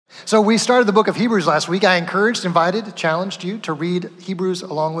So we started the book of Hebrews last week. I encouraged, invited, challenged you to read Hebrews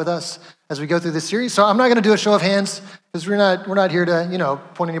along with us as we go through this series. So I'm not going to do a show of hands because we're not here to,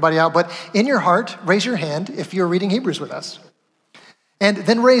 point anybody out. But in your heart, raise your hand if you're reading Hebrews with us. And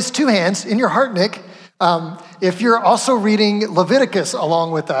then raise two hands in your heart, Nick, if you're also reading Leviticus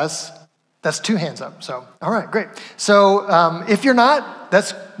along with us. That's two hands up. So, all right, great. So if you're not,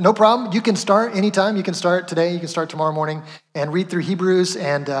 that's no problem. You can start anytime. You can start today. You can start tomorrow morning and read through Hebrews.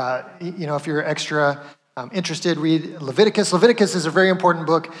 And, if you're extra interested, read Leviticus. Leviticus is a very important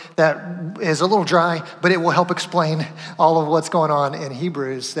book that is a little dry, but it will help explain all of what's going on in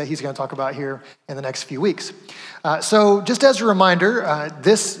Hebrews that he's going to talk about here in the next few weeks. So just as a reminder,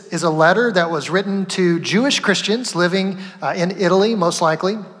 this is a letter that was written to Jewish Christians living in Italy, most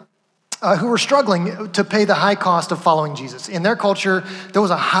likely, who were struggling to pay the high cost of following Jesus. In their culture, there was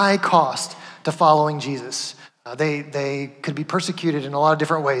a high cost to following Jesus. They could be persecuted in a lot of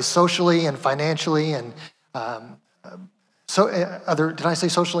different ways, socially and financially, and did I say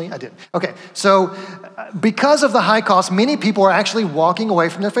socially? I did. Okay, so because of the high cost, many people are actually walking away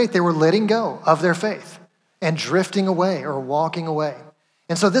from their faith. They were letting go of their faith and drifting away or walking away.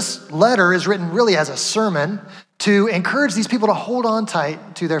 And so this letter is written really as a sermon to encourage these people to hold on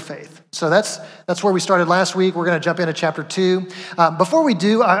tight to their faith. So that's where we started last week. We're going to jump into chapter 2. Before we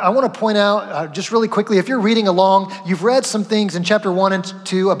do, I want to point out just really quickly, if you're reading along, you've read some things in chapter 1 and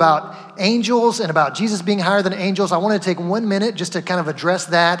 2 about angels and about Jesus being higher than angels. I want to take 1 minute just to kind of address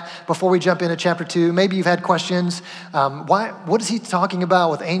that before we jump into chapter 2. Maybe you've had questions. What is he talking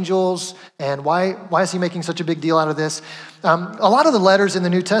about with angels, and why is he making such a big deal out of this? A lot of the letters in the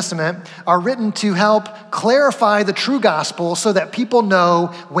New Testament are written to help clarify the true gospel so that people know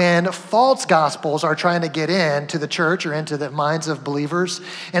when false gospels are trying to get into the church or into the minds of believers.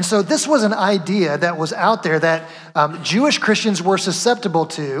 And so this was an idea that was out there that Jewish Christians were susceptible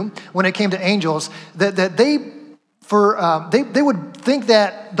to when it came to angels, that they would think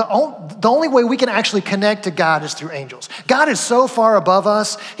that the only way we can actually connect to God is through angels. God is so far above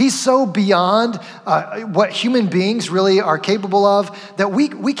us. He's so beyond what human beings really are capable of that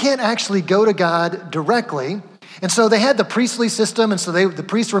we can't actually go to God directly. And so they had the priestly system, and so the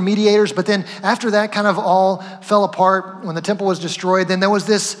priests were mediators. But then after that kind of all fell apart when the temple was destroyed, then there was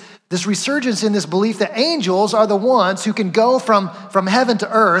this resurgence in this belief that angels are the ones who can go from heaven to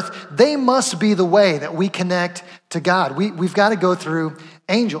earth. They must be the way that we connect to God. We've got to go through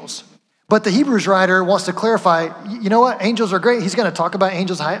angels. But the Hebrews writer wants to clarify, you know what? Angels are great. He's going to talk about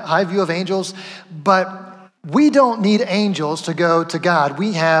angels, high view of angels, but we don't need angels to go to God.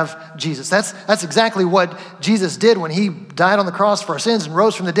 We have Jesus. That's exactly what Jesus did when he died on the cross for our sins and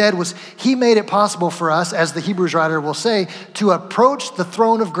rose from the dead. Was he made it possible for us, as the Hebrews writer will say, to approach the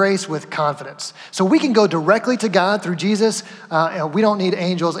throne of grace with confidence. So we can go directly to God through Jesus. We don't need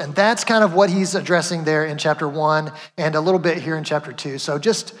angels. And that's kind of what he's addressing there in chapter 1 and a little bit here in chapter 2. So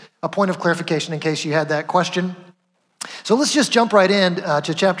just a point of clarification in case you had that question. So let's just jump right in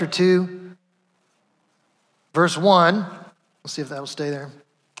to chapter 2. Verse 1, let's see if that will stay there.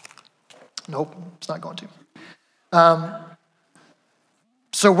 Nope, it's not going to.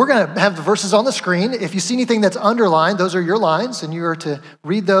 So we're going to have the verses on the screen. If you see anything that's underlined, those are your lines, and you are to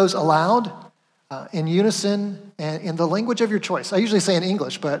read those aloud in unison and in the language of your choice. I usually say in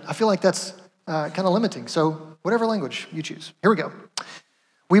English, but I feel like that's kind of limiting. So whatever language you choose. Here we go.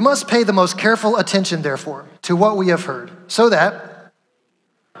 We must pay the most careful attention, therefore, to what we have heard, so that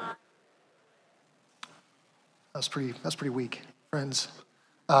That's pretty weak, friends.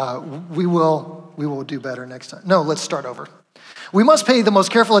 We will do better next time. No, let's start over. We must pay the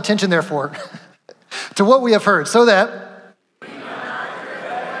most careful attention, therefore, to what we have heard, so that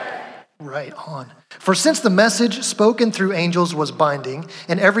right on. For since the message spoken through angels was binding,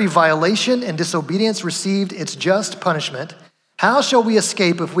 and every violation and disobedience received its just punishment, how shall we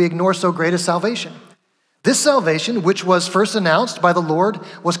escape if we ignore so great a salvation? This salvation, which was first announced by the Lord,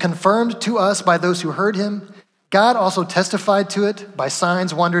 was confirmed to us by those who heard him. God also testified to it by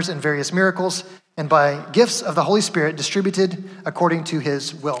signs, wonders, and various miracles, and by gifts of the Holy Spirit distributed according to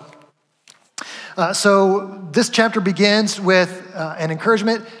his will. So this chapter begins with an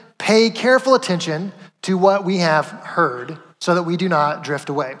encouragement. Pay careful attention to what we have heard so that we do not drift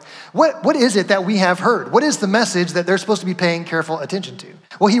away. What is it that we have heard? What is the message that they're supposed to be paying careful attention to?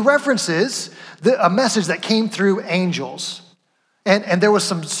 Well, he references a message that came through angels. And there was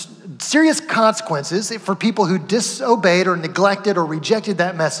some serious consequences for people who disobeyed or neglected or rejected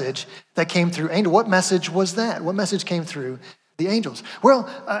that message that came through angel. What message was that? What message came through the angels. Well,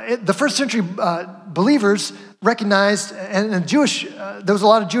 the first century believers recognized, and there was a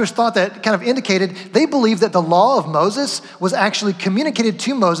lot of Jewish thought that kind of indicated they believed that the law of Moses was actually communicated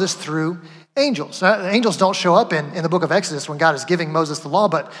to Moses through angels. Angels don't show up in the book of Exodus when God is giving Moses the law,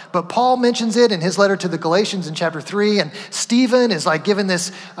 but Paul mentions it in his letter to the Galatians in chapter 3, and Stephen is like giving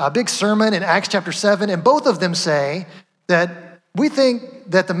this big sermon in Acts chapter 7, and both of them say that we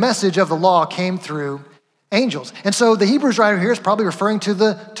think that the message of the law came through angels. And so the Hebrews writer here is probably referring to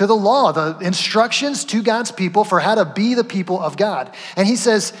the law, the instructions to God's people for how to be the people of God. And he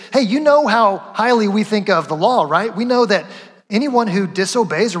says, hey, you know how highly we think of the law, right? We know that anyone who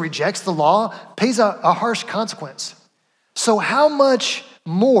disobeys or rejects the law pays a harsh consequence. So how much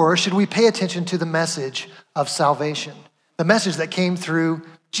more should we pay attention to the message of salvation, the message that came through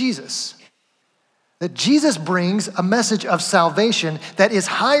Jesus? That Jesus brings a message of salvation that is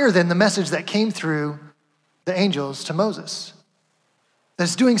higher than the message that came through the angels to Moses.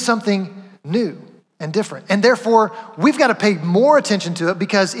 That's doing something new and different. And therefore, we've got to pay more attention to it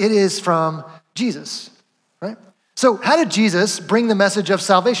because it is from Jesus, right? So how did Jesus bring the message of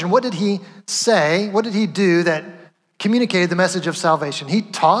salvation? What did he say? What did he do that communicated the message of salvation? He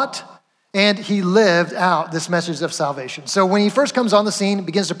taught and he lived out this message of salvation. So when he first comes on the scene,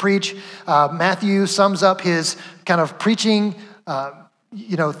 begins to preach, Matthew sums up his kind of preaching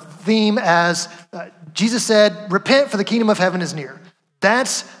theme as Jesus said, repent for the kingdom of heaven is near.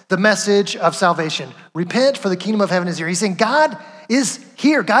 That's the message of salvation. Repent for the kingdom of heaven is near. He's saying God is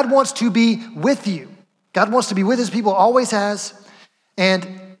here. God wants to be with you. God wants to be with his people, always has. And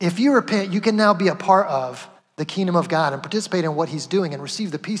if you repent, you can now be a part of the kingdom of God and participate in what he's doing and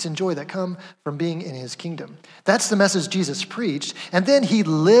receive the peace and joy that come from being in his kingdom. That's the message Jesus preached. And then he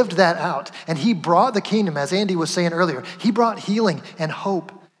lived that out. And he brought the kingdom, as Andy was saying earlier. He brought healing and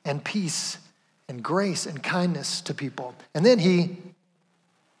hope and peace and grace and kindness to people. And then he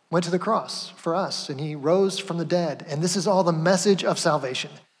went to the cross for us and he rose from the dead. And this is all the message of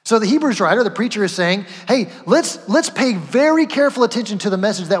salvation. So the Hebrews writer, the preacher, is saying, hey, let's pay very careful attention to the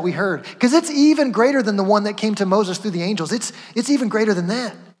message that we heard, because it's even greater than the one that came to Moses through the angels. It's even greater than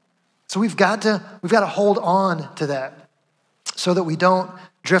that. So we've got to hold on to that so that we don't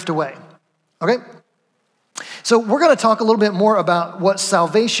drift away. Okay? So we're going to talk a little bit more about what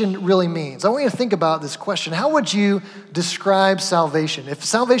salvation really means. I want you to think about this question. How would you describe salvation? If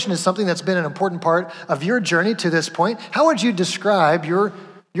salvation is something that's been an important part of your journey to this point, how would you describe your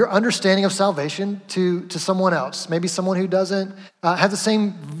understanding of salvation to someone else, maybe someone who doesn't have the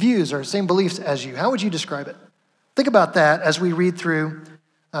same views or same beliefs as you? How would you describe it? Think about that as we read through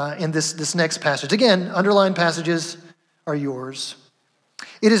in this next passage. Again, underlined passages are yours.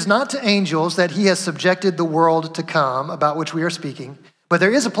 It is not to angels that he has subjected the world to come, about which we are speaking, but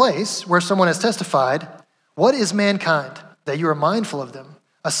there is a place where someone has testified, what is mankind, that you are mindful of them,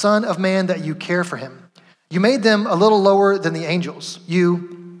 a son of man that you care for him? You made them a little lower than the angels.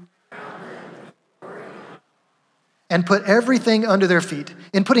 And put everything under their feet.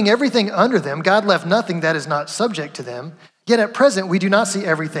 In putting everything under them, God left nothing that is not subject to them. Yet at present, we do not see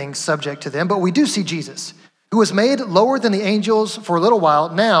everything subject to them, but we do see Jesus, who was made lower than the angels for a little while,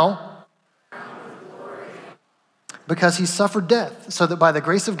 now, because he suffered death, so that by the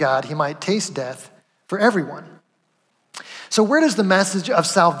grace of God, he might taste death for everyone. So where does the message of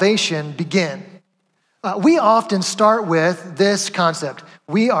salvation begin? We often start with this concept.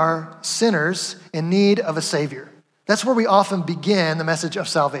 We are sinners in need of a Savior. That's where we often begin the message of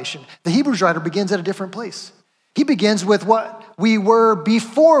salvation. The Hebrews writer begins at a different place. He begins with what we were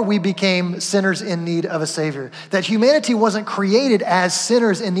before we became sinners in need of a Savior. That humanity wasn't created as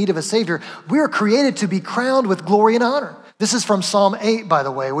sinners in need of a Savior. We were created to be crowned with glory and honor. This is from Psalm 8, by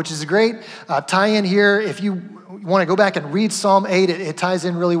the way, which is a great tie-in here. If you want to go back and read Psalm 8, it ties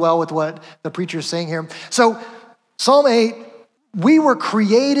in really well with what the preacher is saying here. So Psalm 8, we were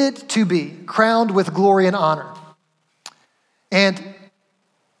created to be crowned with glory and honor. And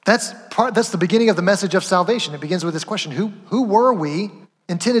that's the beginning of the message of salvation. It begins with this question, who were we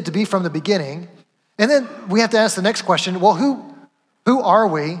intended to be from the beginning? And then we have to ask the next question, well, who are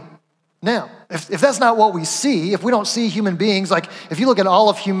we now? If that's not what we see, if we don't see human beings, like if you look at all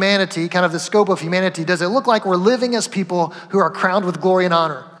of humanity, kind of the scope of humanity, does it look like we're living as people who are crowned with glory and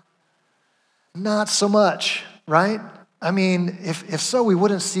honor? Not so much, right? I mean, if so, we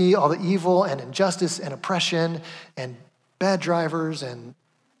wouldn't see all the evil and injustice and oppression and bad drivers, and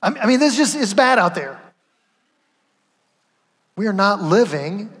I mean, it's bad out there. We are not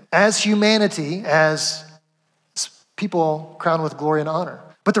living as humanity, as people crowned with glory and honor.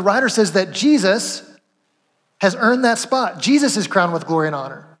 But the writer says that Jesus has earned that spot. Jesus is crowned with glory and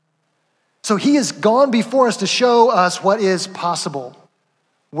honor. So he has gone before us to show us what is possible,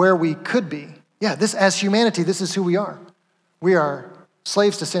 where we could be. Yeah, this as humanity, this is who we are. We are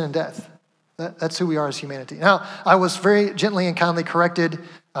slaves to sin and death. That's who we are as humanity. Now, I was very gently and kindly corrected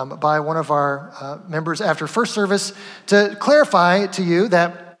by one of our members after first service to clarify to you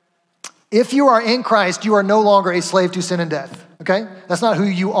that if you are in Christ, you are no longer a slave to sin and death, okay? That's not who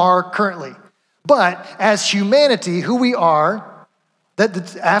you are currently. But as humanity, who we are,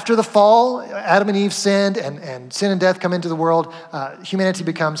 that after the fall, Adam and Eve sinned and sin and death come into the world, humanity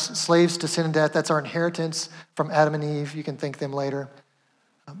becomes slaves to sin and death. That's our inheritance from Adam and Eve. You can thank them later.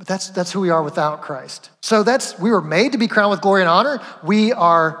 But that's who we are without Christ. So we were made to be crowned with glory and honor. We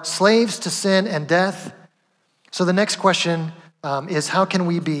are slaves to sin and death. So the next question is, how can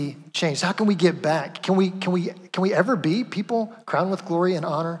we be changed? How can we get back? Can we ever be people crowned with glory and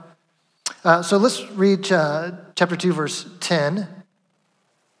honor? So let's read chapter 2, verse 10.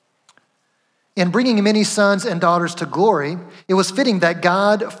 In bringing many sons and daughters to glory, it was fitting that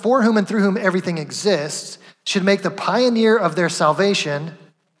God, for whom and through whom everything exists, should make the pioneer of their salvation.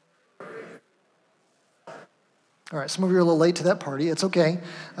 All right, some of you are a little late to that party. It's okay.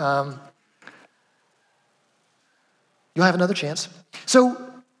 You'll have another chance. So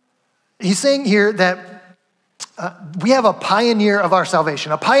he's saying here that we have a pioneer of our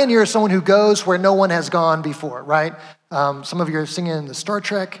salvation. A pioneer is someone who goes where no one has gone before, right? Some of you are singing the Star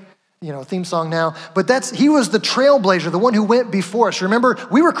Trek, theme song now. But he was the trailblazer, the one who went before us. Remember,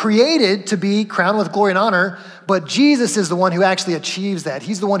 we were created to be crowned with glory and honor, but Jesus is the one who actually achieves that.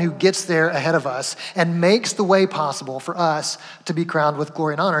 He's the one who gets there ahead of us and makes the way possible for us to be crowned with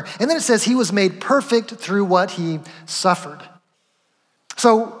glory and honor. And then it says he was made perfect through what he suffered.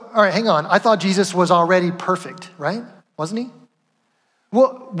 So, all right, hang on. I thought Jesus was already perfect, right? Wasn't he?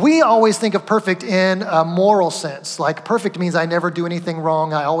 Well, we always think of perfect in a moral sense. Like perfect means I never do anything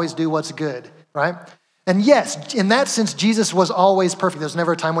wrong. I always do what's good, right? And yes, in that sense, Jesus was always perfect. There's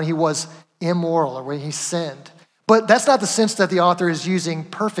never a time when he was immoral or when he sinned. But that's not the sense that the author is using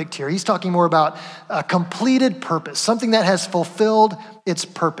perfect here. He's talking more about a completed purpose, something that has fulfilled its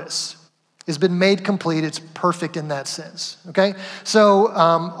purpose. It's been made complete. It's perfect in that sense, okay? So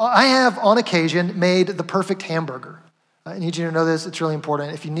I have, on occasion, made the perfect hamburger. I need you to know this. It's really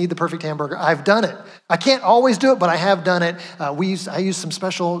important. If you need the perfect hamburger, I've done it. I can't always do it, but I have done it. I use some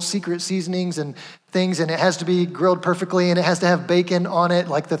special secret seasonings and things, and it has to be grilled perfectly, and it has to have bacon on it,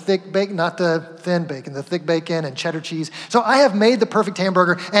 like the thick bacon, not the thin bacon, the thick bacon and cheddar cheese. So I have made the perfect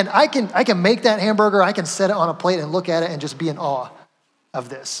hamburger, and I can make that hamburger. I can set it on a plate and look at it and just be in awe of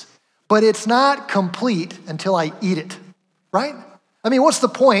this. But it's not complete until I eat it, right? I mean, what's the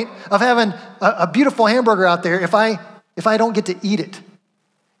point of having a beautiful hamburger out there if I don't get to eat it?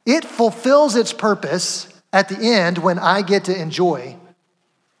 It fulfills its purpose at the end when I get to enjoy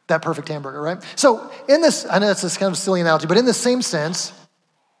that perfect hamburger, right? So in this, I know that's this kind of silly analogy, but in the same sense,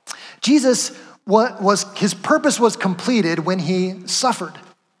 Jesus, his purpose was completed when he suffered.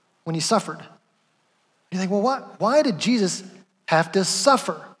 When he suffered. You think, well, why did Jesus have to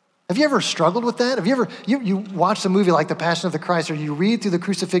suffer? Have you ever struggled with that? Have you ever, you watch a movie like The Passion of the Christ, or you read through the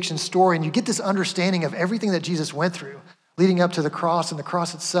crucifixion story and you get this understanding of everything that Jesus went through leading up to the cross and the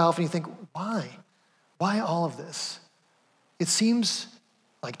cross itself, and you think, why? Why all of this? It seems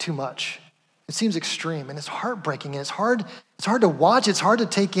like too much. It seems extreme, and it's heartbreaking, and it's hard to watch, it's hard to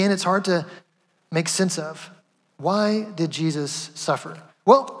take in, it's hard to make sense of. Why did Jesus suffer?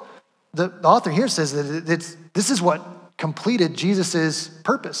 Well, the author here says that this is what completed Jesus'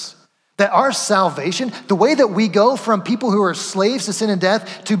 purpose. That our salvation, the way that we go from people who are slaves to sin and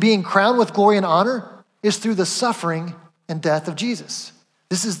death to being crowned with glory and honor, is through the suffering and death of Jesus.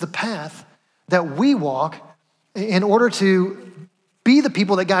 This is the path that we walk in order to be the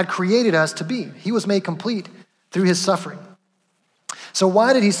people that God created us to be. He was made complete through his suffering. So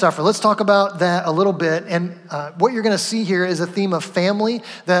why did he suffer? Let's talk about that a little bit. And what you're going to see here is a theme of family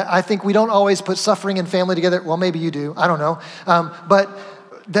that I think we don't always put suffering and family together. Well, maybe you do. I don't know. But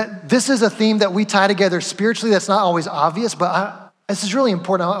that this is a theme that we tie together spiritually. That's not always obvious, but this is really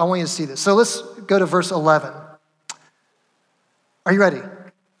important. I want you to see this. So let's go to verse 11. Are you ready?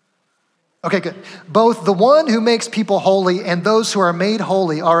 Okay, good. Both the one who makes people holy and those who are made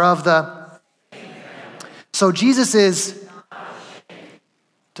holy are of the... So Jesus is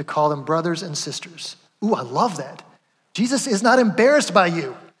to call them brothers and sisters. Ooh, I love that. Jesus is not embarrassed by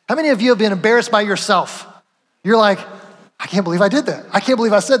you. How many of you have been embarrassed by yourself? You're like, I can't believe I did that. I can't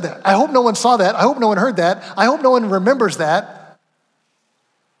believe I said that. I hope no one saw that. I hope no one heard that. I hope no one remembers that.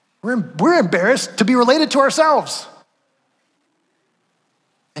 We're embarrassed to be related to ourselves.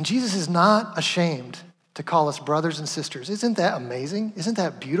 And Jesus is not ashamed to call us brothers and sisters. Isn't that amazing? Isn't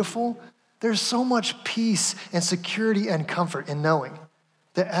that beautiful? There's so much peace and security and comfort in knowing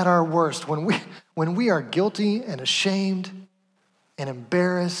that at our worst, when we are guilty and ashamed and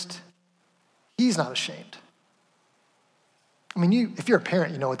embarrassed, he's not ashamed. I mean, if you're a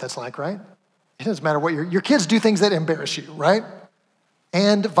parent, you know what that's like, right? It doesn't matter what your kids do things that embarrass you, right?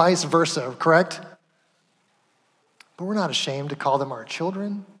 And vice versa, correct? But we're not ashamed to call them our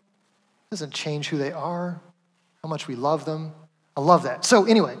children. It doesn't change who they are, how much we love them. I love that. So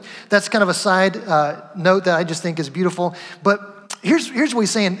anyway, that's kind of a side note that I just think is beautiful. But here's what he's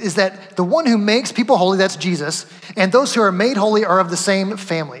saying is that the one who makes people holy, that's Jesus, and those who are made holy are of the same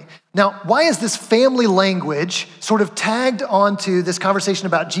family. Now, why is this family language sort of tagged onto this conversation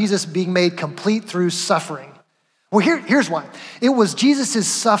about Jesus being made complete through suffering? Well, here's why. It was Jesus'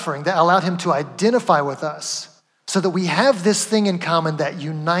 suffering that allowed him to identify with us so that we have this thing in common that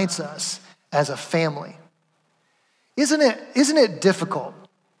unites us as a family. Isn't it difficult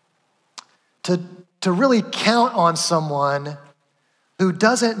to really count on someone who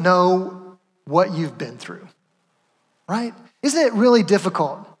doesn't know what you've been through, right? Isn't it really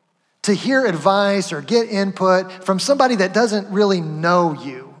difficult to hear advice or get input from somebody that doesn't really know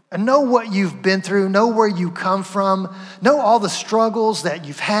you and know what you've been through, know where you come from, know all the struggles that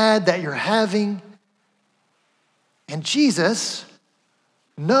you've had, that you're having? And Jesus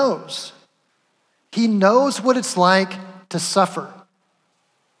knows. He knows what it's like to suffer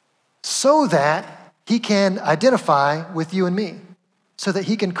so that he can identify with you and me, so that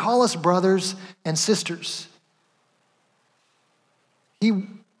he can call us brothers and sisters. He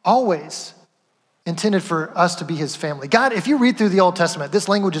always intended for us to be his family. God, if you read through the Old Testament, this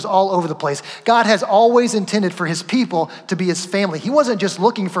language is all over the place. God has always intended for his people to be his family. He wasn't just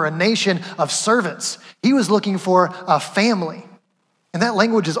looking for a nation of servants. He was looking for a family. And that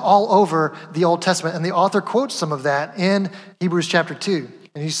language is all over the Old Testament. And the author quotes some of that in Hebrews chapter 2.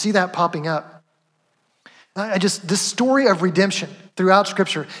 And you see that popping up. This story of redemption throughout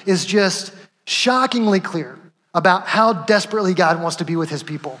Scripture is just shockingly clear about how desperately God wants to be with his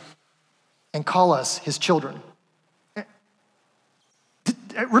people and call us his children.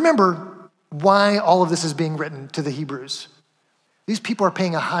 Remember why all of this is being written to the Hebrews. These people are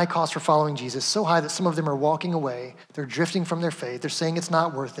paying a high cost for following Jesus, so high that some of them are walking away. They're drifting from their faith. They're saying it's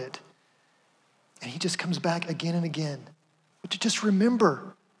not worth it. And he just comes back again and again. But to just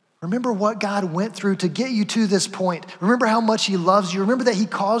remember what God went through to get you to this point. Remember how much he loves you. Remember that he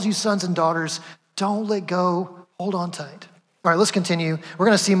calls you sons and daughters. Don't let go. Hold on tight. All right, let's continue. We're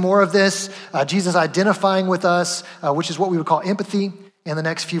going to see more of this. Jesus identifying with us, which is what we would call empathy, in the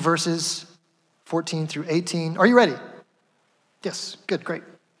next few verses, 14 through 18. Are you ready? Yes, good, great.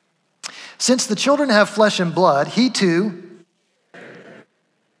 Since the children have flesh and blood, he too,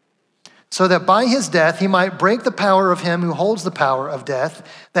 so that by his death he might break the power of him who holds the power of death,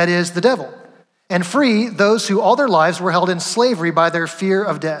 that is, the devil, and free those who all their lives were held in slavery by their fear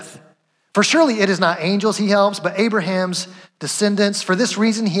of death. For surely it is not angels he helps, but Abraham's descendants. For this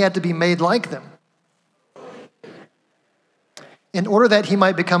reason he had to be made like them, in order that he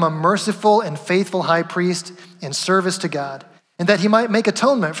might become a merciful and faithful high priest in service to God, and that he might make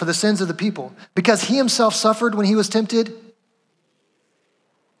atonement for the sins of the people, because he himself suffered when he was tempted.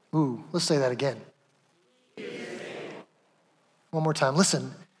 Ooh, let's say that again. One more time,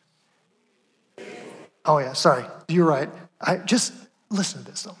 listen. Oh yeah, sorry, you're right. Just listen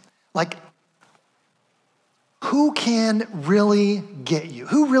to this though. Like, who can really get you?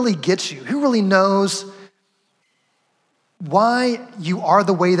 Who really gets you? Who really knows why you are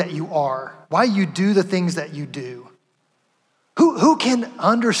the way that you are? Why you do the things that you do? Who can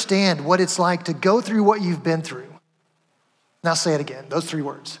understand what it's like to go through what you've been through? Now say it again, those three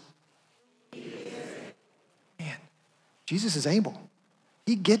words. Man, Jesus is able.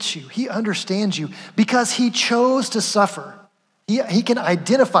 He gets you. He understands you because he chose to suffer. He can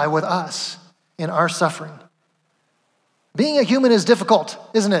identify with us in our suffering. Being a human is difficult,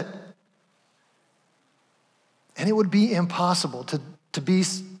 isn't it? And it would be impossible to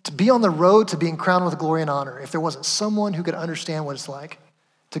be on the road to being crowned with glory and honor if there wasn't someone who could understand what it's like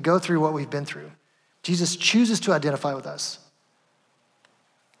to go through what we've been through. Jesus chooses to identify with us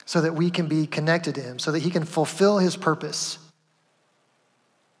so that we can be connected to him, so that he can fulfill his purpose.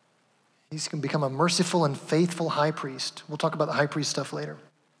 He can become a merciful and faithful high priest. We'll talk about the high priest stuff later.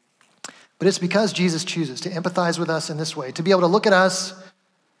 But it's because Jesus chooses to empathize with us in this way, to be able to look at us.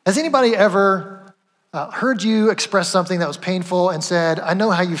 Has anybody ever heard you express something that was painful and said, I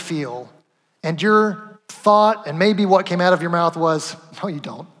know how you feel, and your thought and maybe what came out of your mouth was, no, you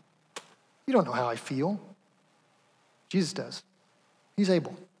don't. You don't know how I feel. Jesus does. He's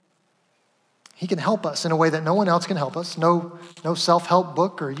able. He can help us in a way that no one else can help us. No self-help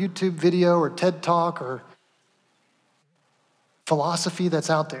book or YouTube video or TED Talk or philosophy that's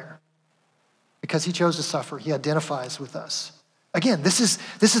out there. Because he chose to suffer, he identifies with us. Again, this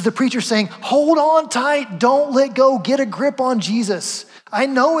is the preacher saying, hold on tight, don't let go, get a grip on Jesus. I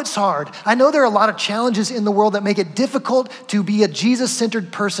know it's hard. I know there are a lot of challenges in the world that make it difficult to be a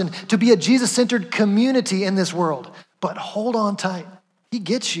Jesus-centered person, to be a Jesus-centered community in this world. But hold on tight. He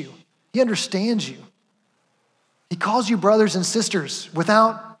gets you. He understands you. He calls you brothers and sisters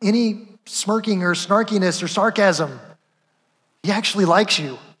without any smirking or snarkiness or sarcasm. He actually likes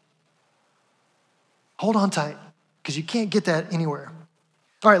you. Hold on tight, because you can't get that anywhere.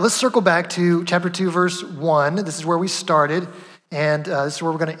 All right, let's circle back to chapter 2, verse 1. This is where we started, and this is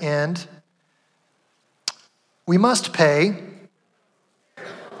where we're going to end. We must pay,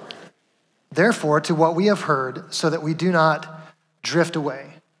 therefore, to what we have heard, so that we do not drift away.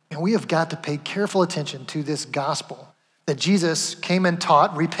 And we have got to pay careful attention to this gospel that Jesus came and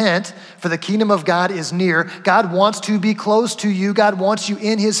taught. Repent, for the kingdom of God is near. God wants to be close to you. God wants you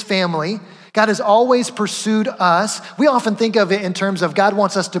in his family. God has always pursued us. We often think of it in terms of God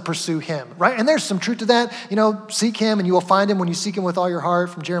wants us to pursue him, right? And there's some truth to that. Seek him and you will find him when you seek him with all your heart,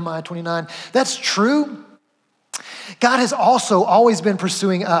 from Jeremiah 29. That's true. God has also always been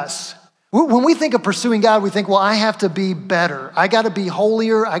pursuing us. When we think of pursuing God, we think, well, I have to be better. I got to be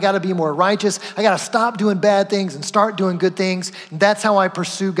holier. I got to be more righteous. I got to stop doing bad things and start doing good things. And that's how I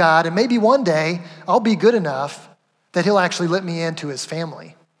pursue God. And maybe one day I'll be good enough that he'll actually let me into his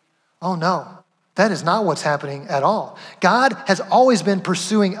family. Oh no, that is not what's happening at all. God has always been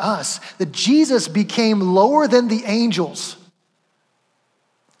pursuing us. That Jesus became lower than the angels.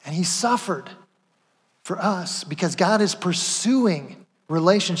 And he suffered for us because God is pursuing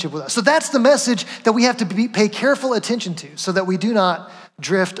relationship with us. So that's the message that we have to pay careful attention to so that we do not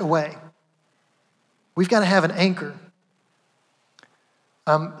drift away. We've got to have an anchor.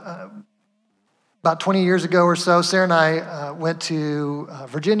 About 20 years ago or so, Sarah and I went to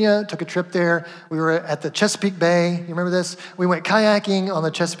Virginia, took a trip there. We were at the Chesapeake Bay. You remember this? We went kayaking on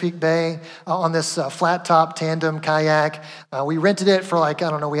the Chesapeake Bay on this flat top tandem kayak. We rented it for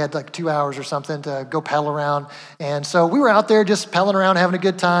we had 2 hours or something to go paddle around. And so we were out there just paddling around, having a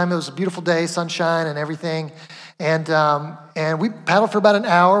good time. It was a beautiful day, sunshine and everything. And we paddled for about an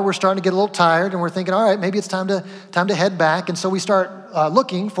hour. We're starting to get a little tired, and we're thinking, all right, maybe it's time to head back. And so we start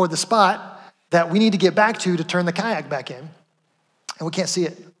looking for the spot that we need to get back to turn the kayak back in. And we can't see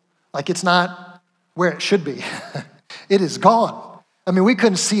it. It's not where it should be. It is gone. I mean, we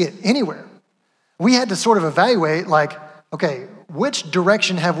couldn't see it anywhere. We had to sort of evaluate, okay, which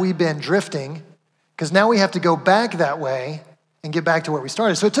direction have we been drifting? Because now we have to go back that way and get back to where we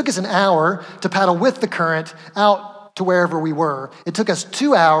started. So it took us an hour to paddle with the current out to wherever we were. It took us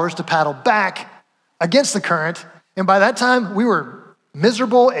 2 hours to paddle back against the current. And by that time, we were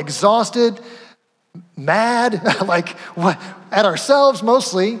miserable, exhausted, mad, at ourselves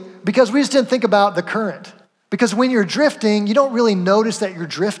mostly, because we just didn't think about the current. Because when you're drifting, you don't really notice that you're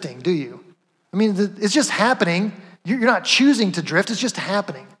drifting, do you? I mean, it's just happening. You're not choosing to drift, it's just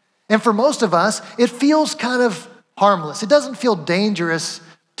happening. And for most of us, it feels kind of harmless. It doesn't feel dangerous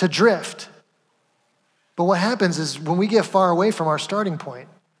to drift. But what happens is when we get far away from our starting point,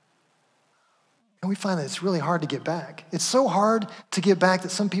 and we find that it's really hard to get back. It's so hard to get back that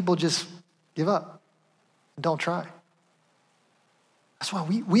some people just give up and don't try. That's why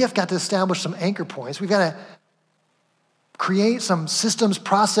we have got to establish some anchor points. We've got to create some systems,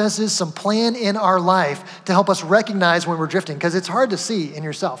 processes, some plan in our life to help us recognize when we're drifting, because it's hard to see in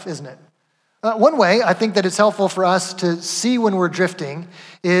yourself, isn't it? One way I think that it's helpful for us to see when we're drifting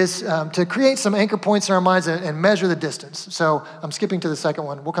is to create some anchor points in our minds and measure the distance. So I'm skipping to the second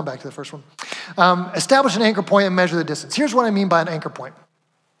one. We'll come back to the first one. Establish an anchor point and measure the distance. Here's what I mean by an anchor point.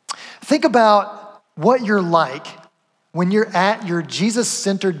 Think about what you're like when you're at your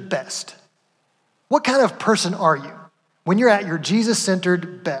Jesus-centered best. What kind of person are you when you're at your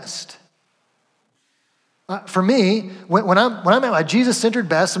Jesus-centered best? For me, when I'm at my Jesus-centered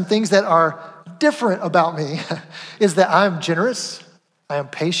best, some things that are different about me is that I'm generous, I am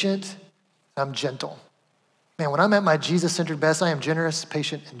patient, I'm gentle. Man, when I'm at my Jesus-centered best, I am generous,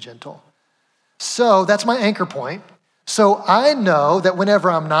 patient, and gentle. So that's my anchor point. So I know that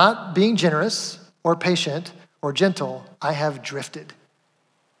whenever I'm not being generous or patient or gentle, I have drifted.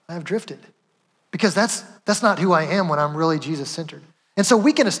 I have drifted. Because that's not who I am when I'm really Jesus-centered. And so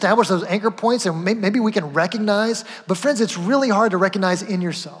we can establish those anchor points and maybe we can recognize, but friends, it's really hard to recognize in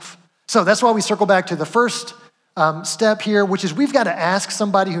yourself. So that's why we circle back to the first step here, which is we've got to ask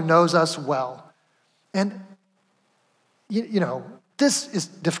somebody who knows us well. And, this is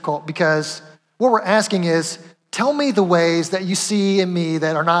difficult because what we're asking is, tell me the ways that you see in me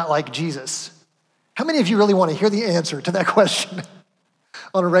that are not like Jesus. How many of you really want to hear the answer to that question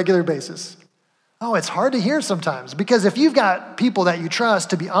on a regular basis? Oh, it's hard to hear sometimes, because if you've got people that you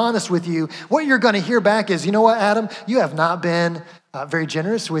trust to be honest with you, what you're going to hear back is, you know what, Adam, you have not been very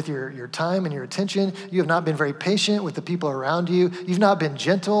generous with your time and your attention. You have not been very patient with the people around you. You've not been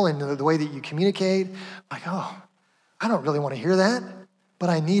gentle in the way that you communicate. Like, oh, I don't really want to hear that, but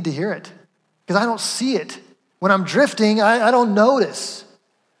I need to hear it because I don't see it. When I'm drifting, I don't notice.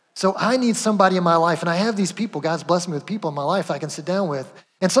 So I need somebody in my life, and I have these people. God's blessed me with people in my life I can sit down with.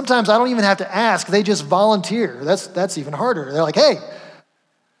 And sometimes I don't even have to ask. They just volunteer. That's even harder. They're like, hey,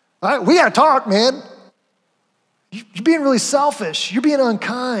 all right, we got to talk, man. You're being really selfish. You're being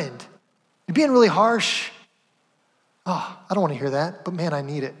unkind. You're being really harsh. Oh, I don't want to hear that, but man, I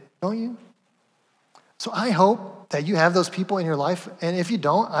need it. Don't you? So I hope that you have those people in your life. And if you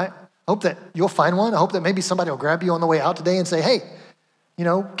don't, I hope that you'll find one. I hope that maybe somebody will grab you on the way out today and say, hey, you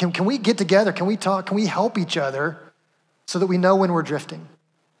know, can we get together? Can we talk? Can we help each other so that we know when we're drifting?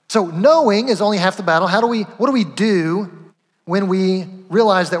 So knowing is only half the battle. What do we do when we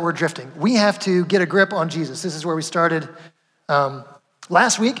realize that we're drifting? We have to get a grip on Jesus. This is where we started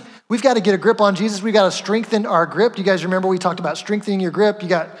last week. We've got to get a grip on Jesus. We've got to strengthen our grip. You guys remember we talked about strengthening your grip. You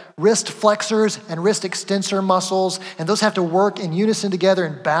got wrist flexors and wrist extensor muscles, and those have to work in unison together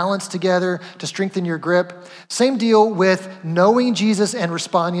and balance together to strengthen your grip. Same deal with knowing Jesus and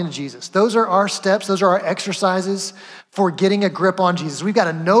responding to Jesus. Those are our steps. Those are our exercises for getting a grip on Jesus. We've got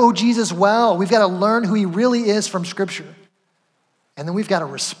to know Jesus well. We've got to learn who he really is from Scripture. And then we've got to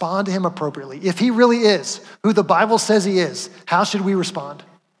respond to him appropriately. If he really is who the Bible says he is, how should we respond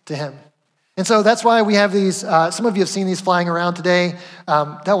to him? And so that's why we have these, some of you have seen these flying around today.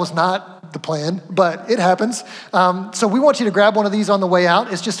 That was not the plan, but it happens. So we want you to grab one of these on the way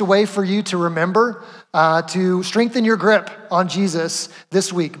out. It's just a way for you to remember to strengthen your grip on Jesus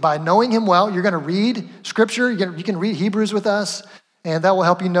this week. By knowing him well, you're going to read Scripture. You can read Hebrews with us, and that will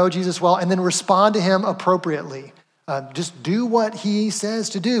help you know Jesus well, and then respond to him appropriately. Just do what he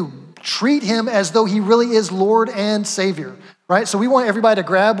says to do. Treat him as though he really is Lord and Savior, right? So we want everybody to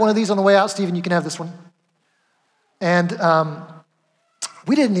grab one of these on the way out. Stephen, you can have this one. And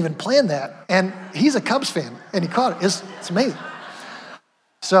we didn't even plan that. And he's a Cubs fan, and he caught it. It's amazing.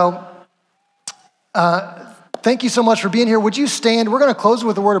 So thank you so much for being here. Would you stand? We're going to close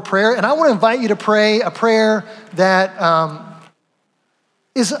with a word of prayer. And I want to invite you to pray a prayer that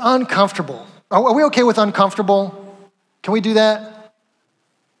is uncomfortable. Are we okay with uncomfortable? Can we do that?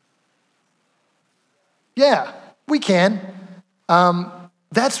 Yeah, we can.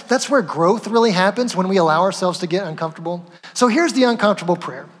 That's where growth really happens, when we allow ourselves to get uncomfortable. So here's the uncomfortable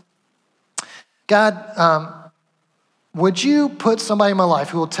prayer. God, would you put somebody in my life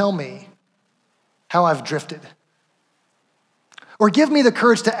who will tell me how I've drifted? Or give me the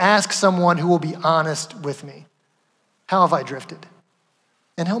courage to ask someone who will be honest with me. How have I drifted?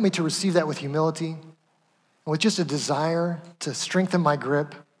 And help me to receive that with humility and with just a desire to strengthen my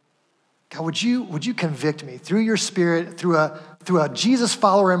grip. God, would you convict me through your Spirit, through a Jesus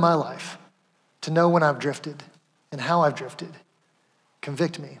follower in my life, to know when I've drifted and how I've drifted.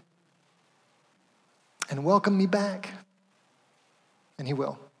 Convict me and welcome me back. And he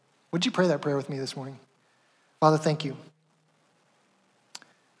will. Would you pray that prayer with me this morning? Father, thank you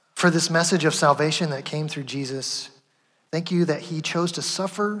for this message of salvation that came through Jesus. Thank you that he chose to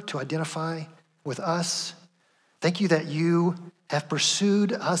suffer to identify with us. Thank you that you have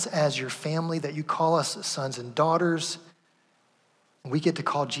pursued us as your family, that you call us sons and daughters. And we get to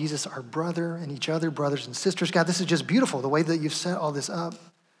call Jesus our brother and each other brothers and sisters. God, this is just beautiful, the way that you've set all this up.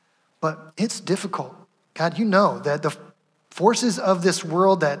 But it's difficult. God, you know that the forces of this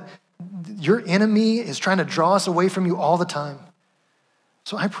world, that your enemy is trying to draw us away from you all the time.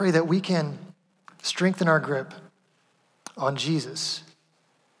 So I pray that we can strengthen our grip on Jesus.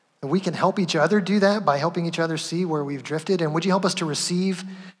 And we can help each other do that by helping each other see where we've drifted. And would you help us to receive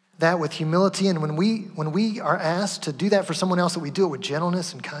that with humility? And when we are asked to do that for someone else, that we do it with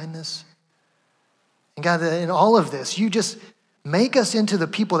gentleness and kindness. And God, in all of this, you just make us into the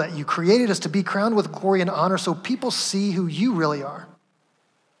people that you created us to be, crowned with glory and honor, so people see who you really are.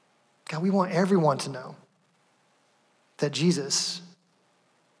 God, we want everyone to know that Jesus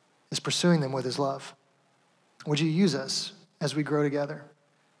is pursuing them with his love. Would you use us as we grow together?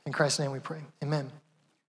 In Christ's name we pray. Amen.